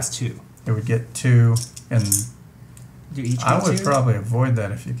Correct, so it yeah. gets 2. It would get 2, and Do each I get would 2? probably avoid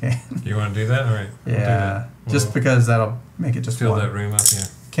that if you can. You want to do that? All right. we'll do Yeah, that. just We'll because that'll make it just fill 1. that room up. Yeah.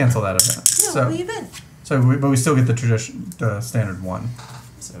 Cancel that event. No, leave it. But we still get the standard 1.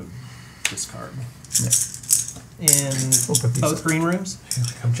 So, discard. Yeah. In We'll put these both green rooms?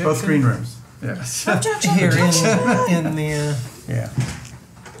 both green rooms. Yeah. Here, in the... Yeah.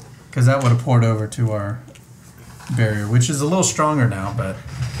 Because that would have poured over to our barrier, which is a little stronger now, but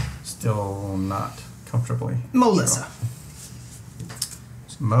still not comfortably. Melissa.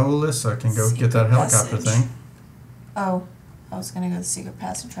 So Melissa can go get that Secret helicopter passage. thing. Oh, I was gonna go to the secret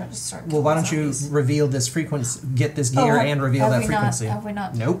passage and try to start. Well, why don't killing you zombies. reveal this frequency, get this gear, and reveal have that we frequency? Not, have we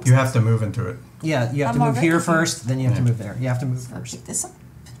not? Nope. You have to move into it. Yeah, you have I'm to move already here here. first, then you have to Yeah. move there. You have to move I'll first. pick this up.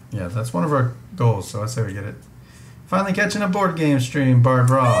 Yeah, that's one of our goals, so I say we get it. Finally catching a board game stream, Bard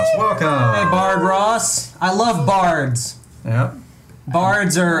Ross. Welcome. Hey, Bard Ross. I love bards. Yep.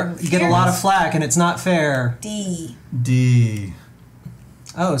 Bards get a lot of flack, and it's not fair. D. D.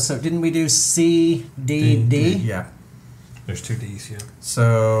 Oh, so didn't we do C, D, D? Yeah. There's 2 Ds. Yeah.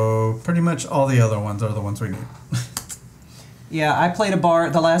 So pretty much all the other ones are the ones we need. Yeah, I played a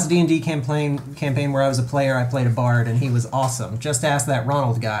bard. The last D&D campaign where I was a player, I played a bard, and he was awesome. Just ask that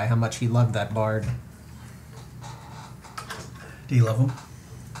Ronald guy how much he loved that bard. Do you love him?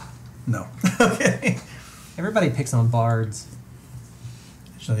 No. Okay. Everybody picks on bards.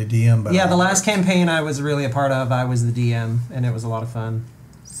 Actually, DM, but Yeah, the last campaign I was really a part of, I was the DM, and it was a lot of fun.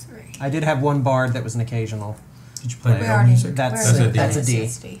 3. I did have one bard that was an occasional. Did you play We real already- music? That's we're a already that's a done D.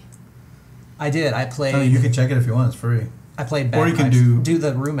 SSD. I did. I played. Oh, you can check it if you want. It's free. I played Or you can bagpipes. do-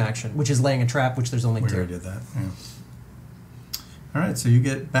 the room action, which is laying a trap, which there's only We 2. already did that. Yeah. All right, so you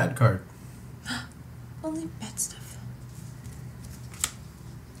get bad card. Only bad stuff.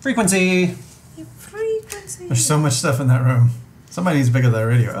 Frequency. Frequency. There's so much stuff in that room. Somebody needs to pick up that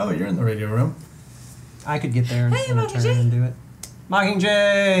radio. Oh, you're in the radio room. I could get there Hey, in a Mockingjay. turn and do it. Mockingjay.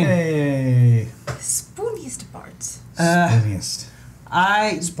 Hey. Spooniest parts. Spinniest.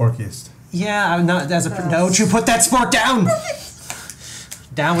 I Sporkiest. yeah. I'm not as a. Don't you put that sport down.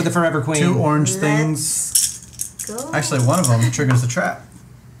 Down with the Forever Queen. 2 orange Let's things. Go Actually, one of them triggers the trap.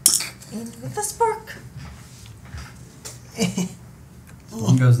 in with the spark.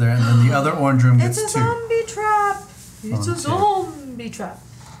 One goes there, and then the other orange room It's gets a 2. zombie trap. It's a Okay. zombie trap.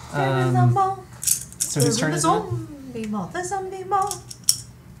 They're in the mall. So whose turn the is it? zombie mall. The zombie mall.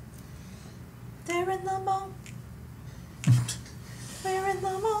 They're in the mall. We're in the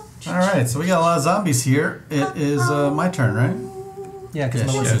mall. All right, so we got a lot of zombies here. It is my turn, right? Yeah, because Yeah,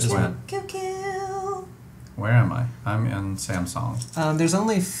 she Melissa just just went. went. Kill. Where am I? I'm in Samsung. There's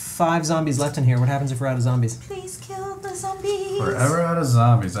only 5 zombies left in here. What happens if we're out of zombies? Please kill the zombies. Forever out of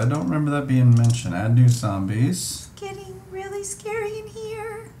zombies. I don't remember that being mentioned. Add new zombies. Getting really scary in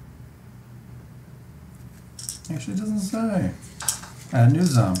here. Actually, it doesn't say. Add new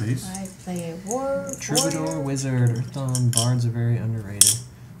zombies. I play a war. Troubadour, warrior. wizard, or thumb. Bards are very underrated.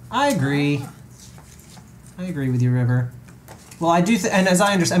 I agree. I agree with you, River. Well, I do, and as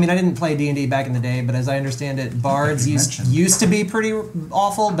I understand, I mean, I didn't play D&D back in the day, but as I understand it, bards you used mentioned. used to be pretty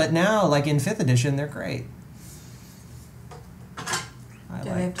awful, but now, like in 5th edition, they're great. I Do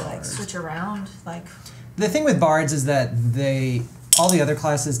they have to like switch around? Like, The thing with bards is that all the other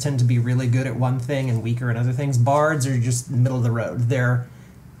classes tend to be really good at one thing and weaker at other things. Bards are just middle of the road. They're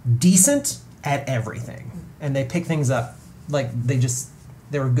decent at everything, and they pick things up like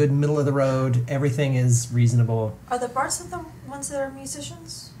they're a good middle of the road. Everything is reasonable. are the bards the ones that are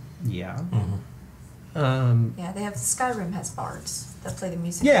musicians? Yeah. Mm-hmm. Yeah, they have Skyrim has bards that play the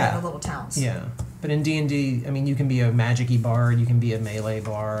music Yeah. in the little towns. Yeah. But in D&D, I mean, you can be a magic-y bard, you can be a melee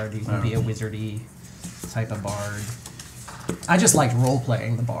bard, you can be a wizardy type of bard. I just liked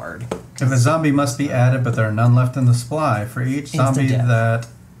role-playing the bard. If a zombie must be added, but there are none left in the supply, for each zombie Instant death. that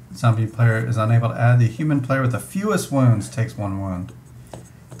zombie player is unable to add, the human player with the fewest wounds takes 1 wound.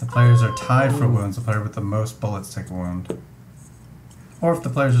 If the players are tied for wounds, the player with the most bullets take a wound. Or if the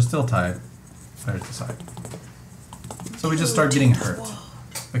players are still tied, players decide. So we just start getting hurt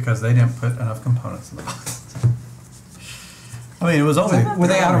because they didn't put enough components in the box. I mean, it was only Were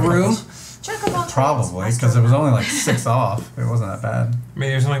they out of room? Check them out. probably because it was only like 6 off. It wasn't that bad. I mean,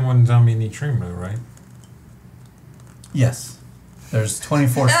 there's only one zombie in each room, though, right? Yes. There's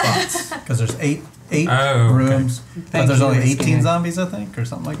 24 spots because there's eight Oh, okay. rooms, but Thank there's you, only Whiskey 18 Nick. zombies, I think, or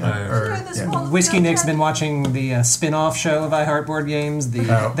something like that. Oh. Or, Yeah, this yeah. one. Whiskey Nick's been watching the spin-off show of iHeartBoard Games, the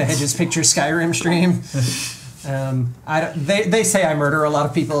Oh. the Hedges Picture Skyrim stream. They say I murder a lot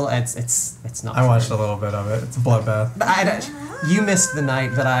of people. It's not. I watched true. a little bit of it. It's a bloodbath. But you missed the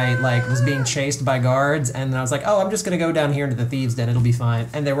night that I was being chased by guards, and I was like, oh, I'm just gonna go down here into the thieves' den. It'll be fine.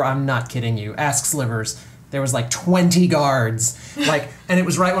 And I'm not kidding you. Ask Slivers. There was like 20 guards, and it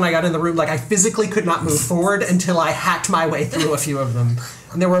was right when I got in the room. Like I physically could not move forward until I hacked my way through a few of them,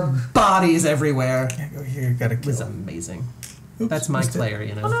 and there were bodies everywhere. Can't go here. Gotta It was kill. amazing. Oops, That's my missed it. player,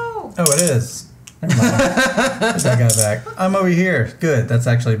 you know. Oh no! Oh, it is. Never mind. Put that guy back. I'm over here. Good. That's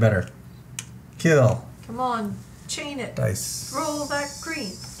actually better. Kill. Come on, chain it. Dice. Roll that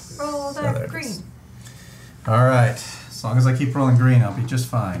green. Roll there that it green. is. All right. As long as I keep rolling green, I'll be just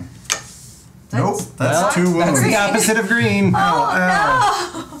fine. Nope. That's 2 wounds. That's the opposite of green. Oh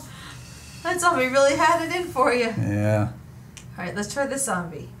no! That zombie really had it in for you. Yeah. All right, let's try this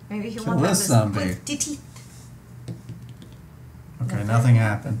zombie. Maybe he Kill won't have this his zombie. pointy teeth. Okay, nothing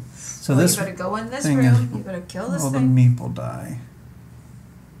happened. So Well, this you better go in this thing room. is- You better kill this all the thing. meeple die.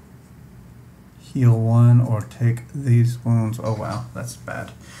 Heal 1 or take these wounds. Oh wow, that's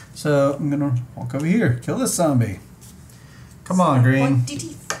bad. So I'm gonna walk over here. Kill this zombie. Come on, green. Pointy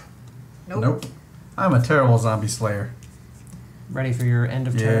teeth. Nope. Nope. I'm a terrible zombie slayer. Ready for your end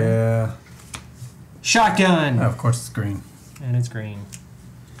of turn. Yeah. Shotgun. Oh, of course it's green. And it's green.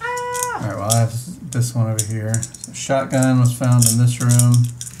 Ah! Alright, well I have this one over here. So shotgun was found in this room.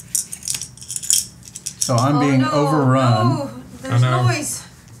 So I'm being overrun. No, there's noise.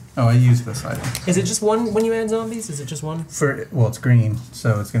 Oh, I used this item. Is it just one when you add zombies? Is it just one? Well, it's green,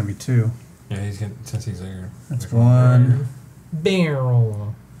 so it's going to be 2. Yeah, he's getting, since he's there. That's 1.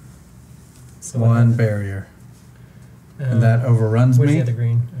 Barrel. So One barrier. And that overruns where's me, the other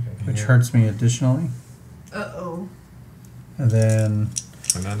green? Okay. which hurts me additionally. Uh-oh. And then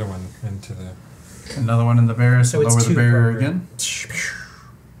Another one into the. another one in the barrier, so it's lower the 2 barrier per- again.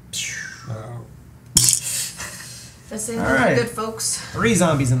 Oh. That's it. All right. Good, folks. 3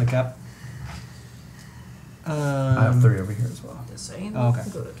 zombies in the cup. I have 3 over here as well. This ain't Okay.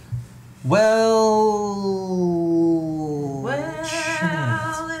 good. Well,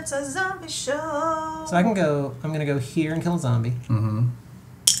 Well, it's a zombie show. so I'm gonna go here and kill a zombie. Mm-hmm.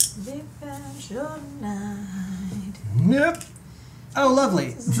 Big bad show tonight. Yep. Oh,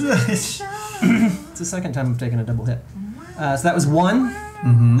 lovely. Mm-hmm. It's the second time I've taken a double hit. So that was 1.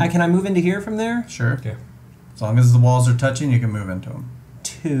 Mm-hmm. Can I move into here from there? Sure. Yeah. As long as the walls are touching, you can move into them.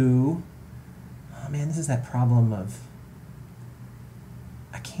 2. Oh man, this is that problem of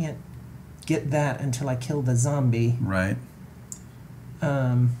I can't get that until I kill the zombie. Right.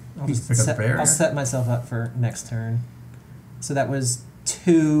 I'll You just pick up the set, barrier. I'll set myself up for next turn. So that was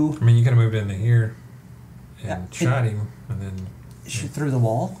 2. I mean, you could have moved into here and Yeah, shot him, and then Shoot through the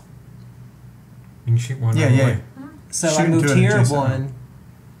wall. you can shoot one. Yeah, right yeah. away. So Shoot I into moved an here adjacent 1,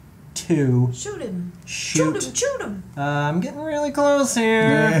 2. Shoot him. Shoot. Shoot him. I'm getting really close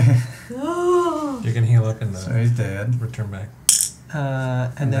here. Oh. You can heal up in the So he's dead. return back.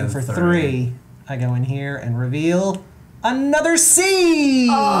 And then then for 3. 3, I go in here and reveal another C.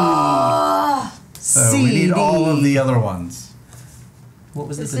 Oh. So we need all of the other ones. What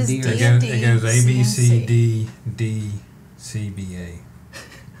was This it? is The D or It D. goes, D, it goes A, B, C, C, D, D, C, B, A.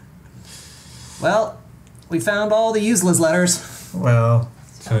 Well, we found all the useless letters. Well,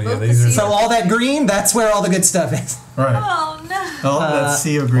 So yeah, Both the these are. C's. So all that green, that's where all the good stuff is. right. Oh no. Oh, that's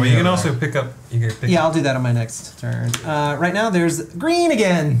sea of green. Well, you can over also there. pick up. You can pick Yeah, up. I'll do that on my next turn. Right now, there's green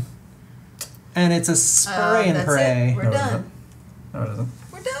again. And it's a spray and That's pray. it. We're No, it done. isn't. No, it isn't.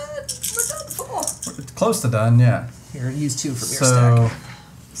 We're done. We're done for. It's close to done, yeah. Here, use 2 from your So, stack.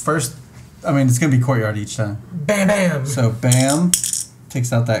 first, I mean, it's going to be courtyard each time. Bam, bam. So, bam,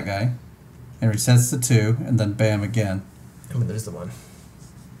 takes out that guy. And resets to 2, and then bam again. I'm gonna lose the 1.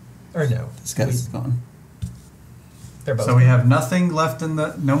 Or no. This guy's gone. They're both. So we have nothing left in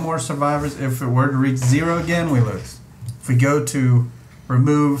the, no more survivors. If it were to reach 0 again, we lose. If we go to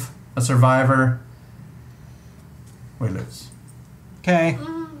remove a survivor, we lose. Okay.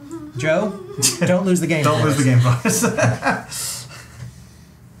 Joe, don't lose the game. Don't lose the game, boys.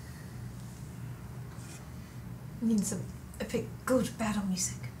 Need some epic good battle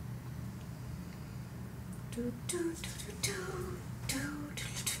music. Do, do, do, do, do, do,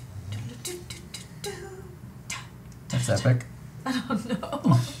 do, do, do, do, do. That's epic. I don't know.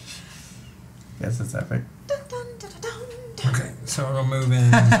 Yes, it's epic. Dun, dun, dun, dun, dun. Okay, so I'll move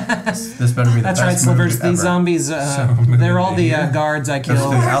in. This better be the That's right, best movie Slivers. ever. These zombies, So, moving they're all the here. guards I Let's do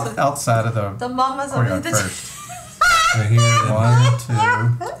killed. outside of The the mamas of courtyard the first. So here, then 1,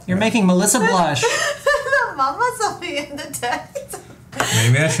 2. You're making Melissa blush. the mamas of me and the daddies.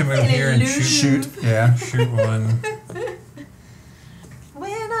 maybe I should move here and shoot. Shoot. Yeah. Shoot one.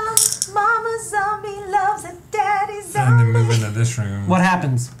 When a mama zombie loves a daddy And then move zombie, into this room. What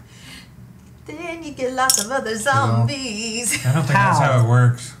happens? then you get lots of other zombies. I don't think that's How? how it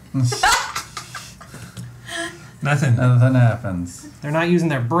works. Nothing. Nothing happens. They're not using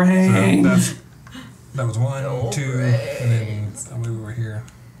their So brain. that was 1, 2, and then I'll move over here.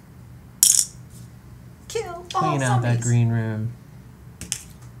 Kill all Clean out that zombies. green room.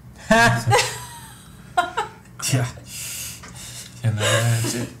 Yeah. And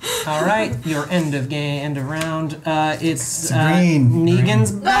that's it. All right, your end of game, end of round. It's green.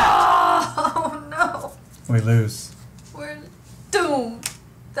 Negan's back. Oh no, We lose. we're doomed.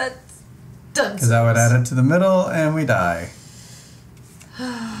 That's done. Because that would add it to the middle, and we die.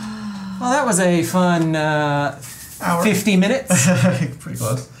 Well, that was a fun Hour. 50 minutes. Pretty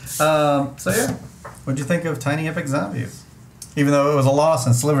close. So yeah, what'd you think of Tiny Epic Zombies? Even though it was a loss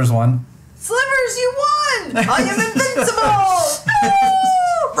and Slivers won. Slivers, you won! I am invincible! Woo!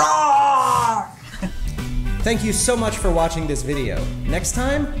 Roar! Thank you so much for watching this video. Next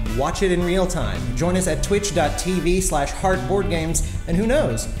time, watch it in real time. Join us at twitch.tv/heartboardgames, and who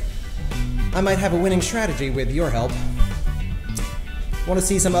knows, I might have a winning strategy with your help. Want to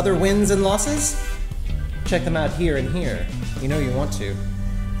see some other wins and losses? Check them out here and here. You know you want to.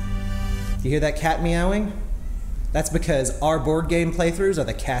 You hear that cat meowing? That's because our board game playthroughs are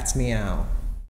the cat's meow.